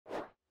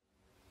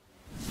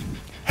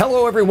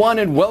Hello everyone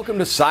and welcome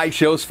to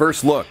Sideshow's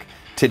First Look.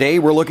 Today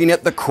we're looking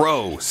at the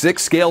Crow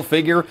 6 scale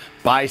figure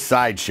by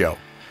Sideshow.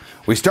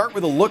 We start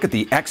with a look at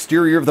the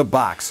exterior of the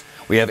box.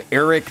 We have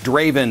Eric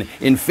Draven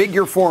in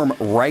figure form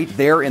right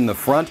there in the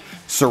front,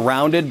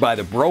 surrounded by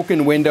the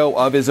broken window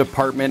of his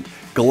apartment,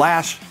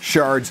 glass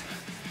shards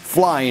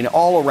flying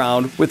all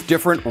around with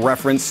different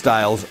reference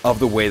styles of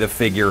the way the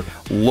figure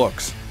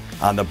looks.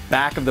 On the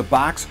back of the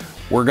box,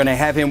 we're going to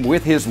have him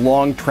with his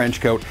long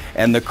trench coat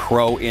and the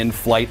crow in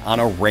flight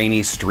on a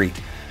rainy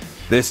street.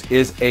 This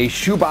is a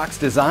shoebox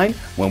design.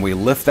 When we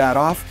lift that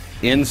off,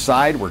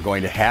 inside we're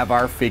going to have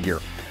our figure.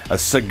 A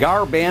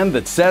cigar band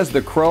that says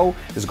the crow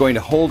is going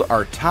to hold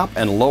our top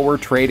and lower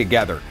tray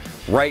together.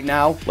 Right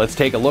now, let's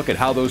take a look at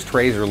how those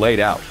trays are laid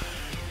out.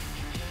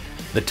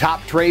 The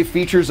top tray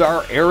features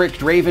our Eric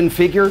Draven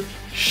figure,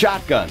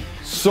 shotgun,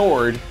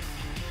 sword,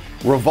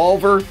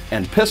 revolver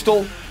and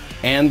pistol,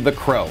 and the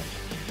crow.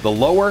 The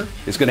lower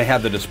is going to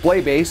have the display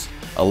base,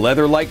 a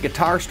leather-like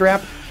guitar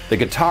strap, the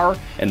guitar,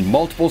 and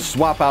multiple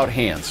swap-out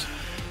hands.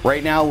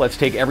 Right now, let's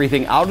take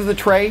everything out of the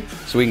tray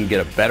so we can get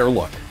a better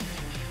look.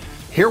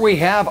 Here we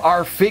have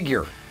our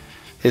figure.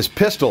 His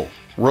pistol,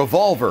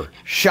 revolver,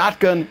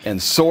 shotgun, and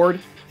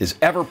sword, his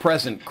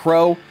ever-present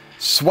crow,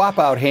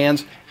 swap-out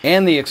hands,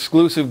 and the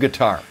exclusive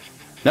guitar.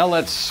 Now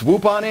let's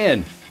swoop on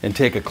in and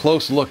take a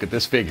close look at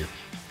this figure.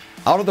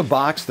 Out of the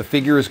box, the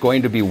figure is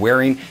going to be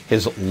wearing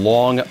his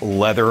long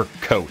leather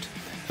coat.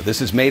 This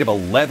is made of a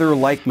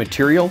leather-like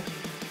material.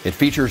 It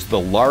features the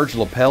large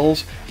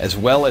lapels as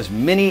well as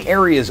many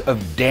areas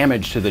of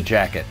damage to the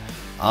jacket.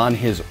 On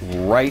his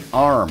right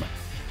arm,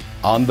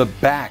 on the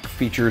back,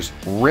 features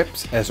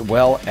rips as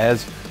well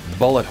as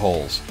bullet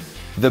holes.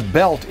 The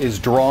belt is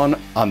drawn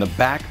on the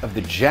back of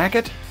the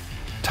jacket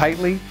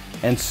tightly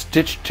and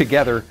stitched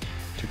together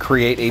to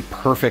create a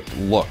perfect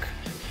look.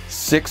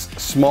 6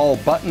 small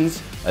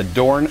buttons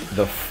adorn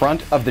the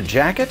front of the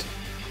jacket,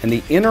 and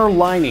the inner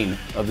lining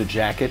of the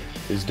jacket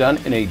is done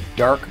in a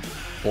dark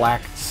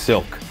black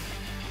silk.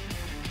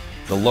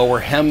 The lower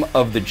hem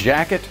of the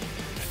jacket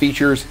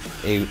features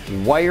a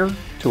wire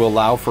to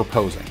allow for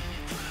posing.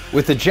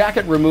 With the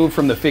jacket removed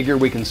from the figure,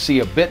 we can see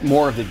a bit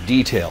more of the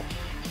detail.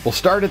 We'll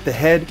start at the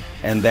head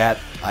and that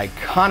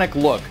iconic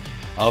look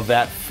of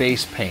that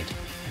face paint.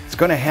 It's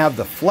going to have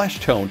the flesh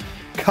tone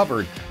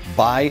covered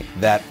by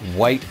that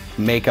white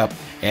makeup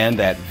and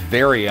that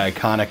very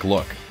iconic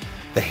look.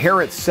 The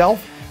hair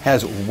itself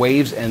has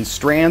waves and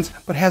strands,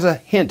 but has a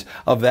hint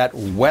of that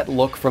wet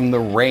look from the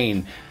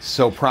rain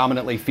so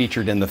prominently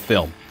featured in the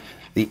film.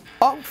 The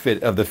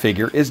outfit of the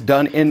figure is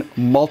done in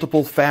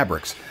multiple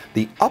fabrics.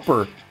 The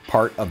upper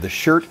part of the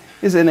shirt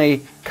is in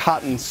a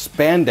cotton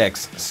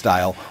spandex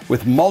style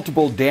with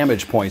multiple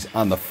damage points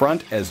on the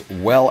front as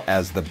well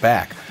as the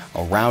back.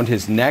 Around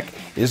his neck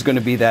is going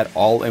to be that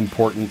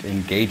all-important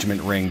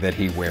engagement ring that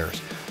he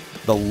wears.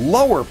 The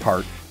lower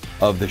part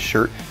of the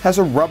shirt has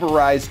a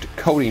rubberized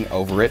coating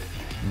over it,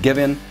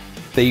 given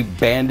the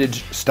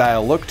bandage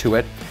style look to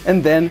it,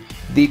 and then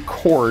the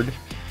cord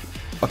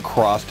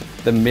across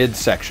the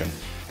midsection.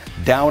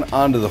 Down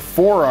onto the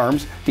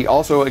forearms, he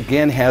also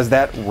again has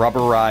that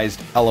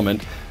rubberized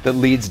element that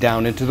leads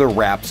down into the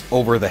wraps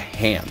over the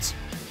hands.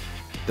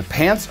 The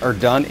pants are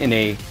done in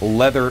a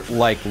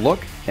leather-like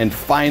look and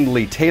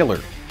finely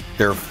tailored.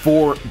 There are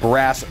 4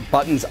 brass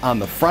buttons on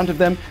the front of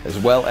them, as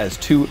well as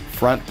 2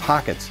 front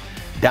pockets.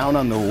 Down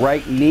on the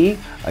right knee,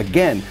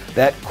 again,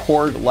 that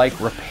cord-like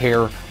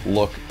repair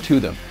look to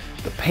them.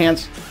 The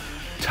pants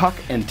tuck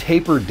and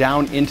taper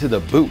down into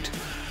the boot.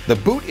 The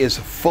boot is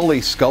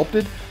fully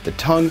sculpted, the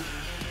tongue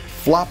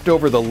flopped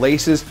over the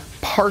laces,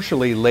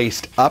 partially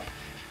laced up,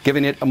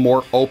 giving it a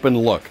more open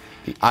look.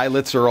 The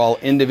eyelets are all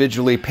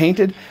individually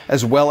painted,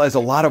 as well as a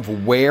lot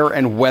of wear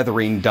and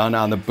weathering done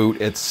on the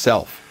boot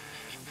itself.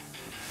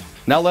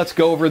 Now let's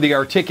go over the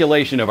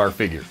articulation of our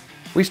figure.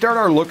 We start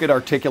our look at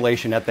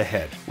articulation at the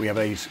head. We have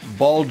a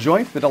ball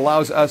joint that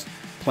allows us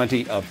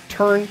plenty of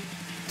turn,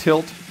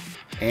 tilt,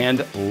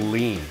 and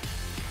lean.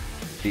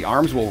 The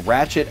arms will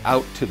ratchet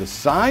out to the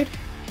side.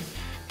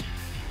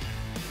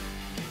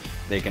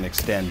 They can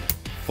extend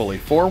fully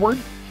forward,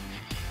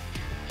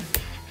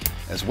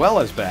 as well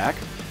as back.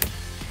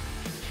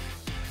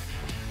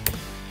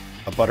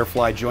 A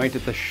butterfly joint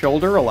at the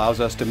shoulder allows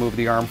us to move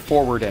the arm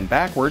forward and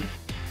backward.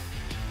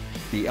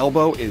 The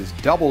elbow is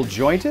double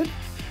jointed.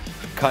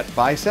 A cut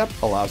bicep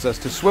allows us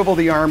to swivel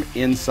the arm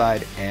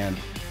inside and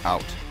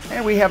out.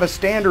 And we have a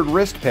standard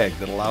wrist peg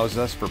that allows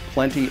us for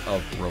plenty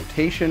of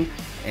rotation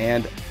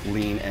and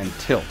lean and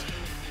tilt.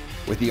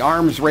 With the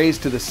arms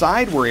raised to the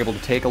side, we're able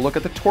to take a look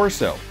at the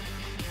torso.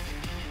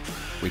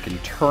 We can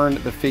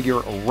turn the figure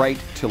right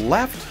to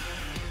left,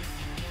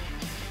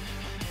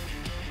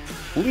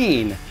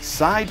 lean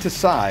side to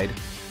side,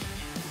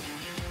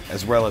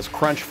 as well as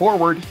crunch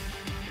forward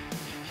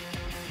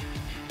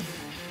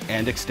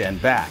and extend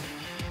back.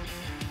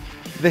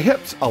 The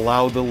hips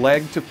allow the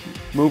leg to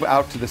move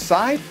out to the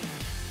side.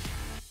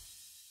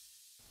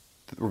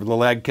 The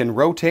leg can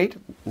rotate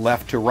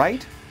left to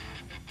right,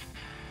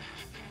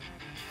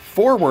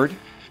 forward,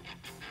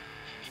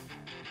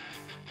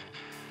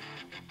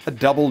 a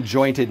double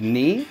jointed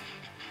knee,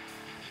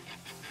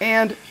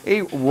 and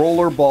a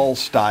rollerball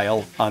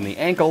style on the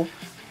ankle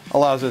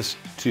allows us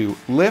to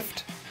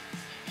lift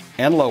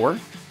and lower,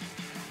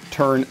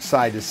 turn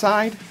side to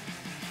side,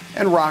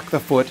 and rock the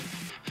foot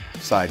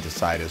side to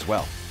side as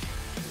well.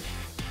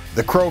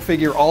 The Crow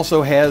figure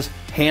also has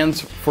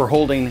hands for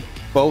holding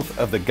both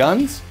of the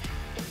guns,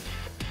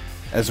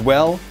 as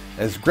well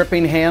as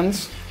gripping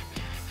hands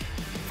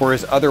for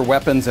his other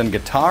weapons and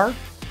guitar,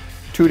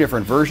 2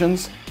 different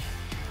versions,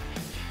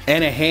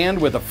 and a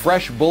hand with a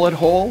fresh bullet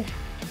hole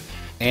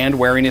and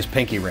wearing his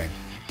pinky ring.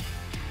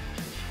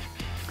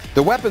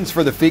 The weapons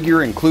for the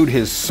figure include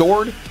his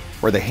sword,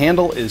 where the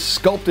handle is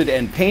sculpted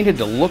and painted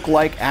to look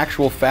like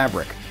actual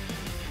fabric.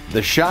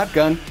 The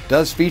shotgun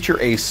does feature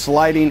a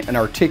sliding and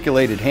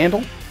articulated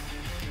handle,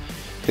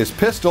 his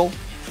pistol,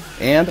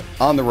 and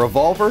on the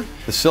revolver,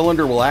 the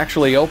cylinder will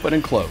actually open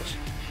and close.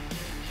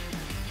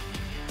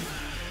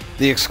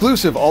 The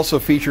exclusive also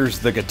features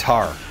the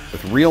guitar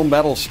with real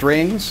metal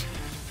strings,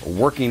 a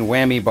working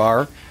whammy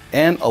bar,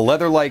 and a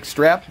leather-like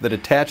strap that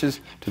attaches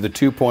to the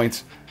 2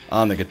 points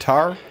on the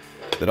guitar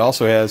that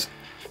also has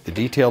the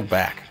detailed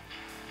back.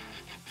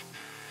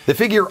 The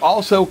figure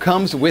also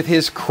comes with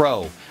his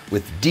Crow,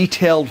 with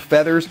detailed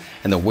feathers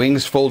and the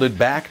wings folded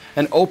back,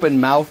 an open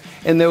mouth,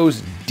 and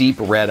those deep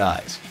red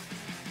eyes.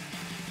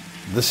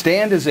 The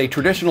stand is a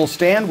traditional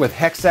stand with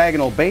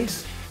hexagonal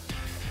base,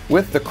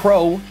 with the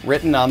Crow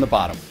written on the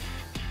bottom.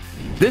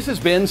 This has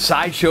been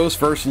Sideshow's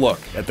first look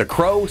at the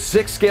Crow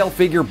 6-scale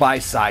figure by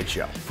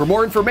Sideshow. For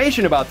more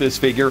information about this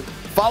figure,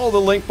 follow the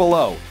link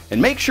below,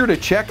 and make sure to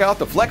check out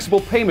the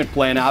flexible payment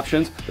plan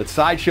options that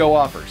Sideshow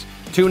offers.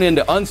 Tune in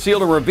to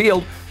Unsealed and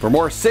Revealed for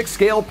more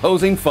 6-scale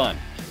posing fun.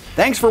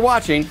 Thanks for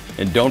watching,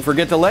 and don't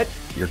forget to let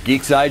your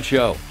geek side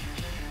show.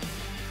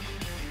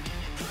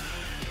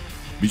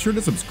 Be sure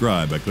to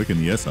subscribe by clicking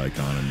the S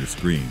icon on your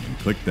screen and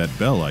click that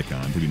bell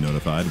icon to be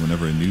notified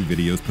whenever a new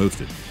video is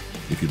posted.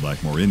 If you'd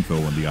like more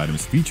info on the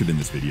items featured in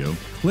this video,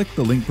 click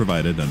the link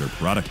provided under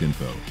Product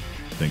Info.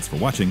 Thanks for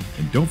watching,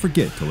 and don't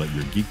forget to let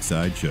your geek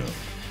side show.